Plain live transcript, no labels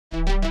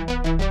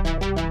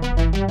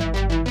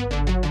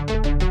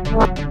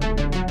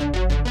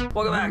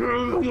Welcome back.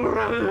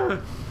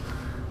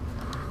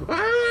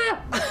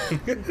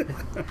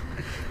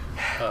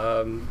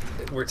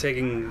 We're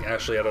taking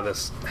Ashley out of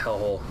this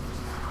hellhole.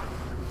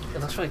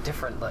 It looks really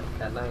different, like,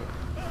 at night.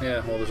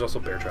 Yeah, well, there's also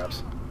bear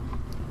traps.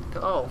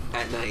 Oh.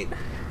 At night.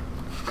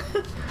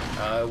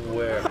 I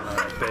wear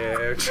my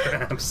bear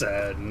traps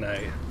at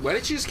night. Why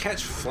did you just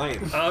catch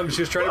flame?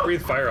 She was trying to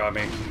breathe fire on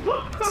me.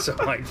 So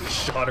I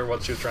shot her while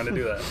she was trying to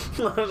do that.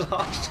 That was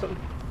awesome.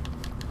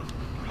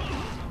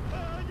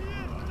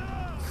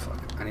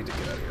 Fuck, I need to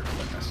get out of here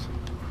fast.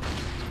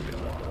 It's gonna be a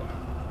long one.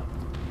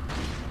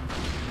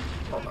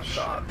 Oh my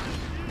god.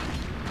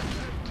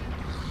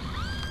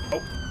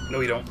 Oh, no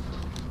you don't.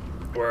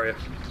 Where are you?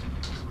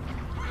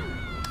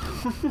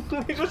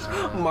 He's just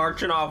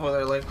marching off with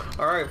her like,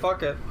 alright,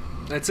 fuck it.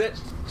 That's it.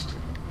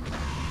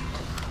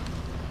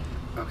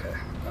 Okay.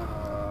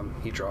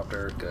 He dropped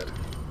her. Good.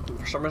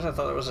 For some reason I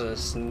thought it was a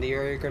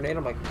incendiary grenade.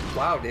 I'm like,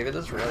 wow, David,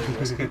 that's really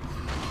risky.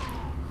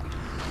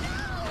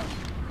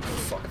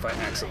 Fuck, if I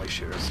accidentally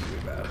shoot her, it's gonna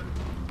be bad.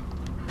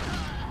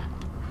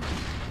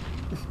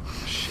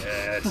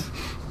 Shit.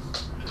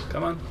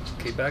 Come on.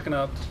 Keep backing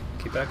up.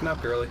 Keep backing up,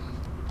 girly.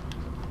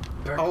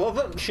 I love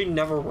that she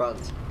never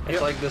runs. It's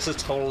like, this is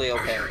totally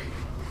okay. Do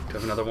you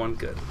have another one?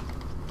 Good.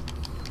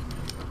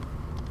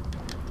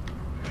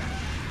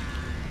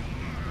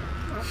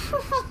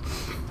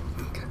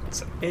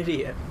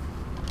 Idiot.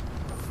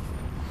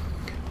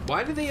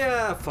 Why do the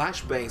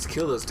flashbangs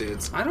kill those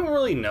dudes? I don't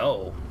really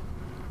know.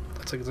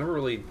 It's like it's never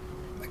really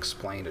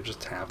explained. It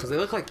just happens. Because they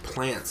look like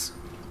plants.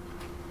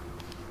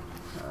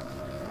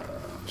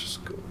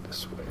 Just go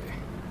this way.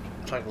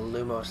 It's like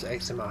Lumos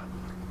eczema.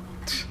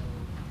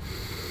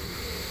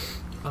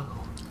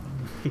 Oh.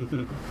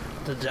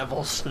 The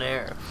devil's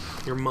snare.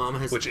 Your mom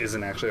has... Which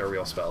isn't actually a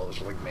real spell. It's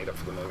just like made up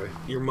for the movie.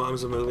 Your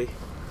mom's a movie.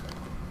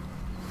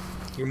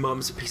 Your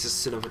mom's a piece of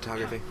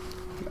cinematography.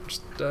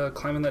 Just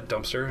climb in that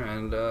dumpster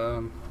and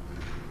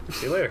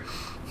see you later.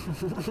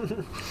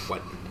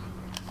 What?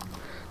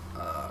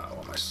 I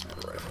want my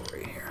sniper rifle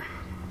right here.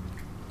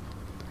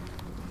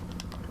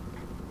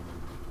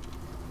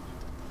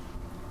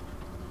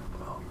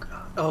 Oh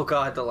god. Oh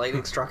god, the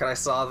lightning struck and I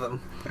saw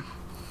them. And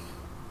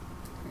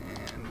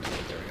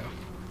there we go.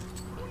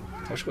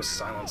 I wish it was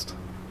silenced.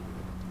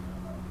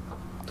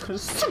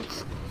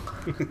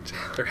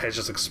 Their heads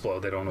just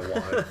explode. They don't know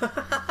why.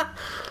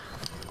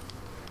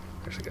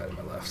 There's a guy to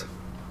my left.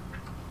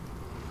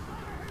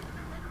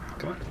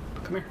 Come on.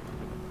 Come here.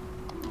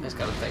 He's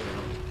got a thing in him.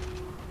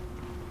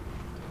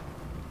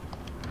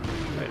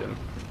 I didn't.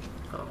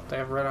 Oh, they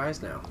have red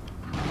eyes now.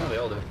 No, they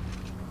all do.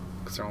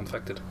 Because they're all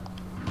infected.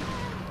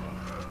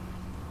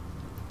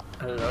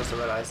 I didn't notice the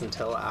red eyes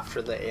until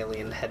after the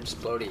alien head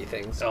explodey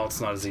things. Oh,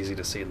 it's not as easy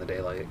to see in the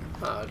daylight.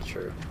 Oh,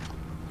 true.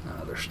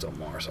 There's still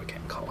more, so I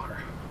can't call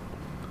her.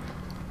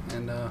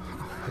 And,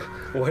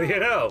 what do you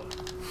know?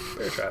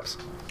 Bear traps.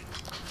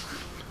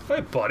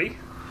 Hey, buddy.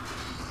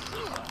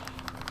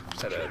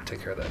 Just had to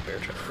take care of that bear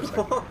trap for a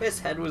second. His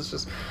head was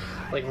just,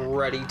 like,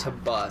 ready to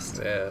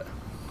bust. Yeah.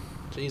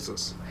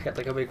 Jesus. He had,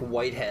 like, a big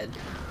white head.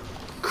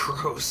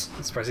 Gross.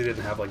 I'm surprised he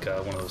didn't have, like,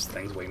 one of those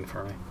things waiting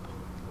for me.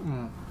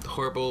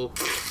 Horrible.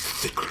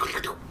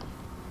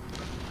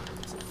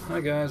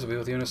 Hi, guys. I'll be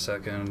with you in a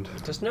second.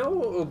 There's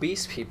no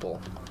obese people.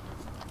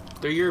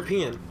 They're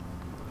European.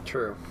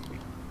 True.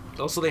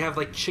 Also, they have,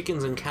 like,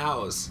 chickens and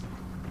cows.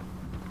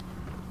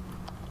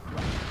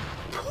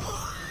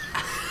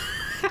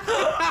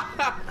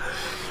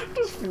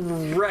 Just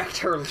wrecked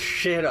her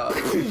shit up.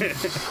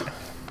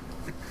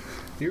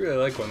 You really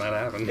like when that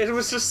happened. It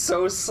was just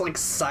so, like,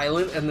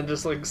 silent and then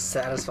just, like,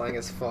 satisfying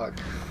as fuck.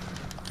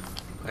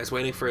 I was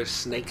waiting for a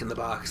snake in the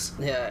box.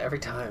 Yeah, every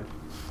time.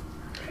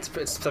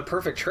 It's the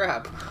perfect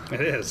trap.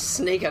 It is.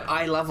 Snake at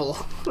eye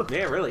level.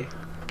 Yeah, really.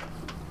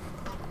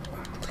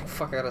 Like,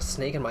 fuck, I got a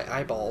snake in my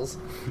eyeballs.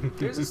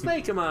 There's a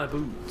snake in my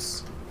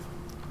boots.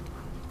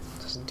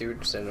 Just a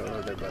dude standing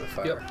over there by the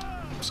fire. Yep.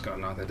 I'm just gonna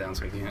knock that down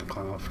so he can't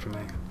climb up to me.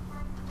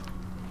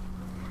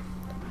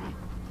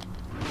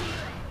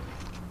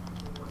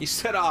 You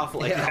set off,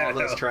 like, Yeah, all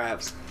those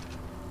traps.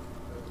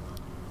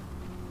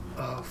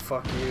 Oh,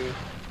 fuck you.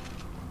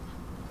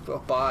 Oh,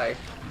 bye.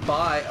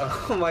 Bye.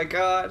 Oh my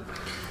god.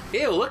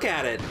 Ew, look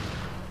at it.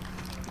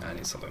 I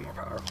need something more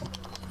powerful.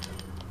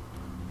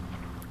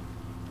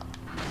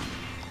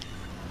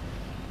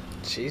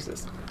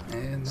 Jesus.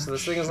 And So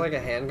this thing is like a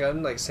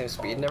handgun, like same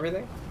speed and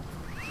everything?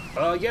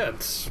 yeah,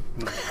 it's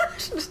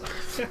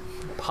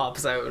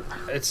Pops out.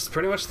 it's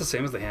pretty much the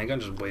same as the handgun,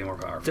 just way more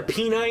powerful. The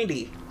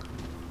P90.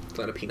 It's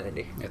not a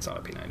P90. It's not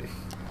a P90.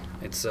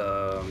 It's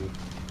a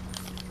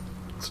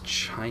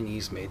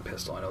Chinese-made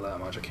pistol. I know that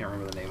much. I can't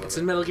remember the name It's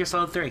of in it. Metal Gear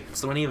Solid 3.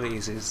 It's the one Eva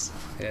uses.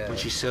 Yeah. When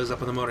she shows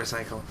up on the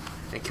motorcycle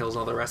and kills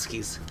all the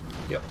Ruskies.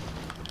 Yep.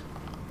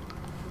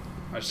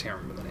 I just can't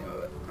remember the name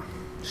of it.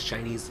 It's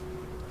Chinese.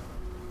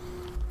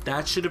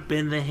 That should have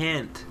been the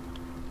hint.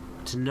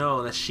 To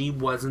know that she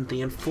wasn't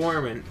the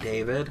informant,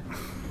 David.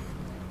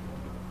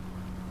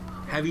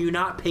 Have you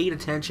not paid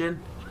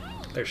attention?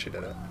 There, she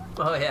did it.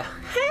 Oh yeah.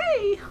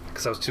 Hey!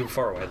 Because I was too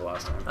far away the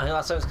last time. I think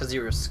last time was because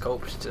you were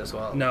scoped as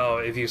well. No,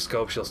 if you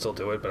scope, she'll still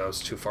do it, but I was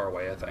too far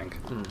away, I think.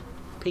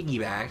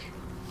 Piggyback.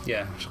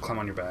 Yeah, she'll climb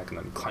on your back and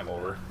then climb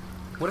over.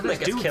 What if Like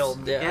this gets dude's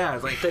killed. Yeah. Yeah,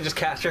 it's like They just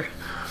catch her.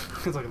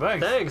 He's like,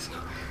 thanks. Thanks.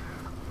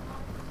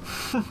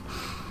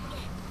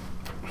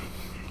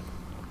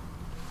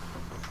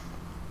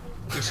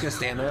 you're just gonna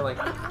stand there like,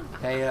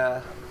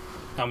 hey,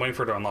 I'm waiting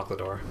for her to unlock the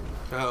door.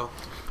 oh,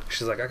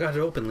 She's like, I got it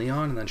open,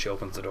 Leon, and then she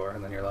opens the door,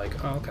 and then you're like,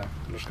 oh, okay.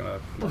 I'm just gonna...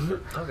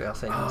 Okay, I'll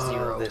say Oh,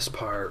 0. this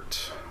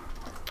part.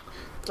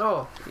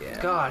 Oh,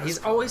 Yeah. God, he's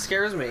always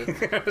scares me.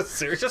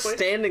 Seriously? Just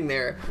standing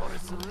there.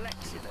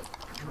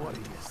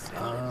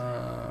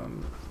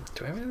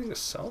 Do I have anything to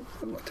sell?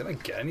 Did I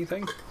get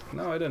anything?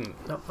 No, I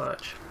didn't. Not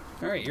much.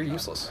 Alright, you're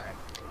useless.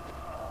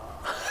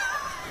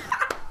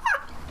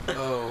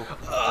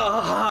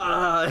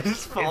 Oh. It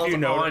just falls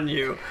on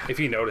you. If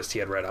you noticed, he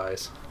had red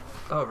eyes.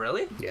 Oh,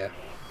 really? Yeah.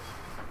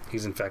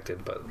 He's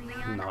infected, but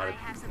not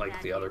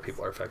like the other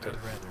people are affected.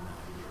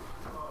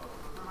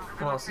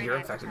 Well, so you're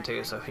infected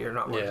too, so you're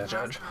not one Yeah. to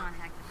judge.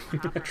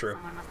 True.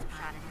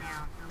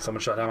 Someone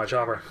shot down my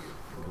chopper.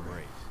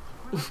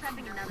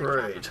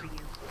 Right.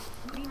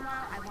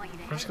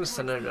 I'm just gonna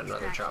send in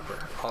another chopper,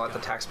 all at the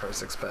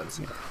taxpayer's expense.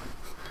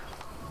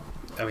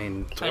 I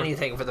mean...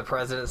 Anything for the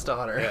president's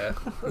daughter.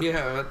 Yeah.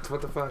 yeah,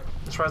 what the fuck?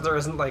 As far as there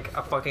isn't like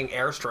a fucking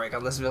airstrike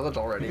on this village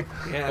already.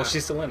 Yeah, Well,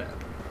 she's still in it.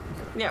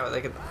 Yeah, but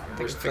they could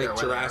there's figure like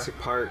out where they are. Jurassic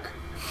Park,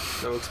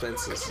 no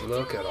expenses.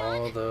 Look at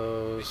all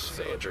those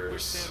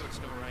villagers.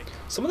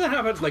 Some of them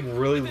have like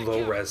really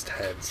low-res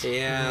heads.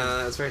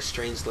 Yeah, it's very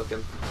strange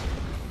looking.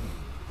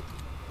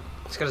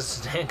 It's got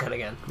a handgun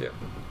again. Yeah.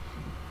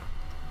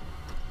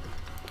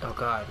 Oh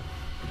God.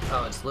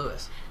 Oh, it's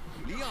Lewis.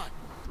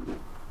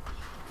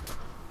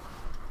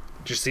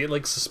 Did you see it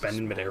like suspend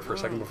in midair for a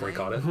second before he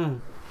caught it?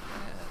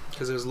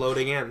 Because it was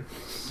loading in.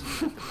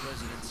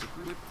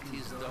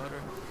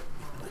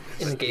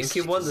 In the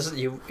GameCube one, this is,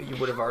 you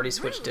would have already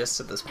switched discs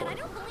at this point.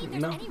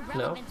 No.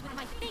 No?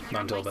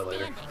 Not until a bit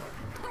later.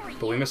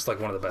 But we missed like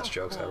one of the best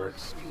jokes ever.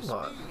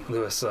 What?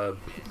 Lewis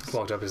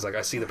walked up. He's like,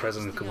 "I see the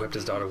president who whipped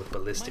his daughter with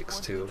ballistics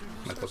too."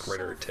 Like, look right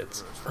at her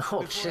tits.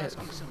 Oh shit.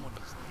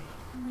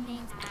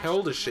 How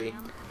old is she?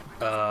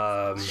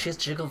 She has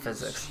jiggle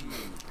physics.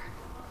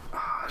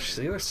 She's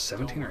either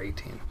 17 or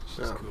 18.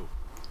 Oh.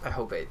 I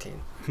hope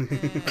 18.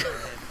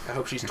 I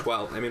hope she's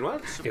 12. I mean,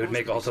 what? It would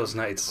make all those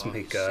nights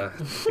make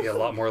be a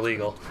lot more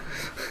legal.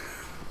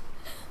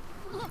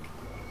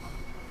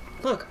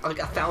 Look, like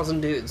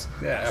 1,000 dudes.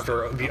 Yeah,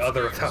 after the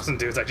other 1,000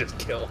 dudes I just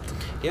killed.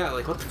 Yeah,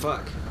 like what the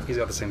fuck? He's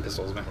got the same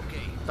pistol as me.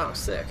 Oh,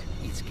 sick.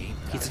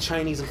 He's a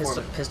Chinese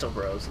informant. Pistol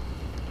Bros.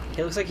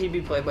 He looks like he'd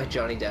be played by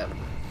Johnny Depp.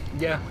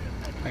 Yeah,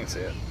 I can see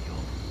it.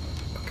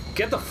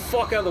 Get the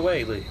fuck out of the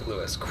way,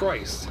 Lewis.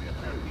 Christ.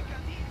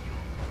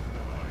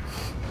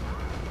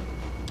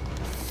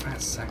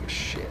 Fat sack of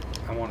shit.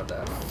 I wanted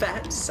that.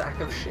 Fat sack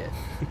of shit.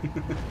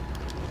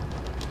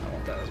 I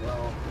want that as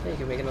well. Yeah, you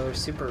can make another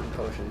super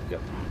potion. Yep.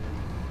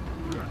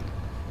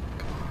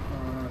 Come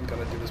on,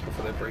 gotta do this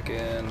before they break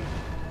in.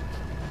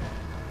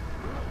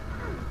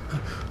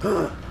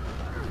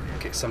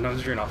 Okay,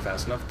 sometimes if you're not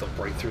fast enough, they'll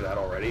break through that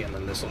already, and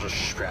then this will just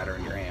shatter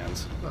in your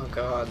hands. Oh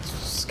God. It's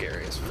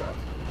scary as fuck.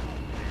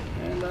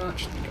 And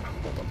just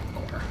hold up in the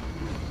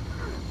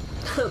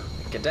corner.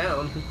 Get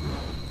down.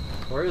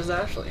 Where is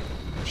Ashley?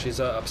 She's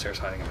upstairs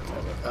hiding in the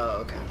closet.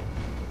 Oh, okay.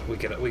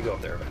 We go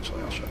up there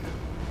eventually. I'll show you.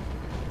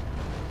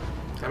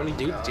 How many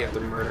dudes do you have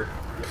to murder?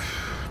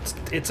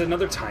 It's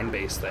another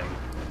time-based thing.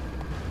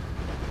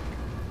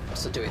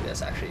 So doing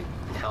this actually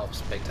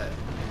helps big time.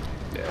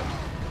 Yeah.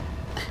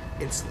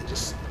 Instantly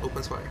just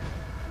opens fire.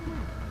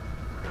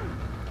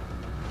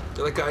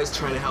 The other guy's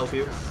trying to help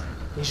you.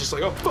 He's just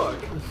like, oh fuck.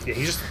 Yeah,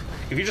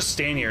 if you just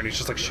stand here and he's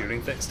just like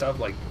shooting stuff,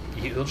 like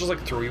he'll just like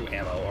throw you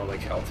ammo or like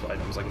health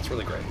items. Like, it's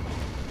really great.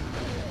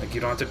 Like,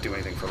 you don't have to do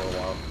anything for a little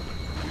while.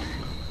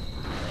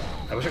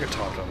 I wish I could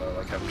talk to him though,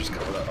 like have him just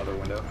cover that other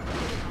window.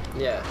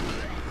 Yeah.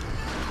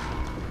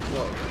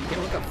 Whoa. Yeah,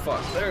 what the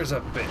fuck? There's a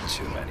bit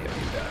too many of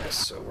you guys,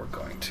 so we're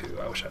going to...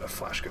 I wish I had a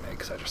flash grenade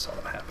because I just saw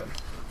that happen.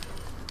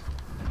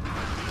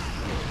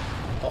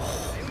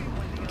 Oh.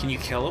 Can you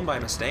kill him by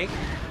mistake?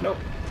 Nope.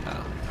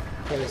 Oh.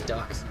 He always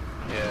ducks.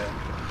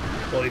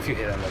 Yeah. Well, if you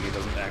hit him, like, he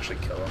doesn't actually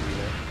kill him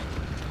either.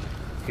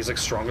 He's like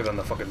stronger than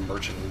the fucking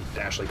merchant and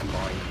Ashley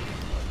combined.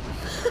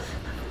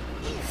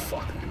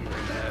 Fuck, I'm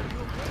really mad.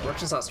 The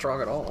merchant's not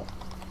strong at all.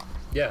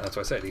 Yeah, that's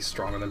what I said. He's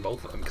stronger than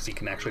both of them because he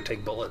can actually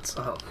take bullets.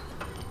 Oh.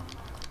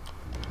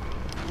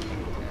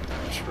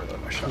 I just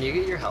reload my shot. Can you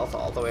get your health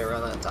all the way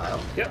around that tile?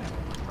 Yep.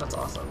 That's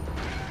awesome.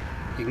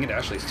 You can get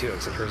Ashley's too,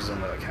 except hers is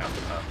only like half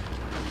the map.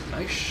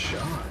 Nice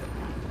shot.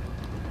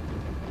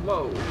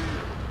 Whoa.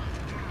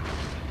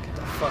 Get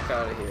the fuck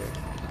out of here.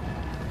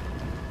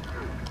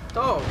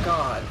 Oh,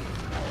 God.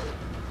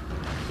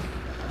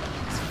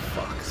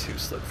 Fuck, too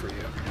slick for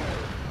you.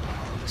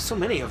 So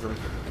many of them.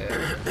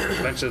 Yeah.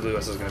 Eventually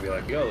Lewis is going to be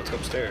like, yo, let's go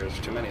upstairs. There's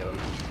too many of them.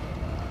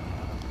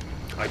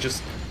 I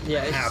just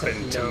Yeah, it's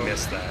happened like, no. to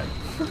miss that.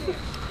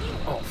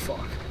 Oh,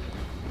 fuck.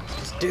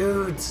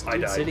 Dudes, I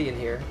died. city in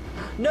here.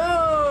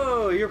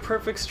 No, your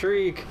perfect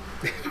streak.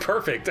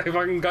 Perfect. I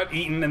fucking got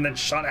eaten and then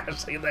shot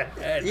Ashley in the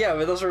head. Yeah,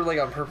 but those were like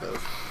on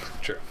purpose.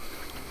 True.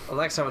 Well,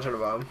 next time I turn a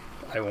bomb,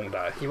 I won't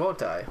die. you won't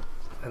die.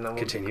 And then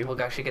Continue.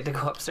 We'll actually get to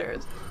go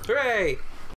upstairs. Hooray!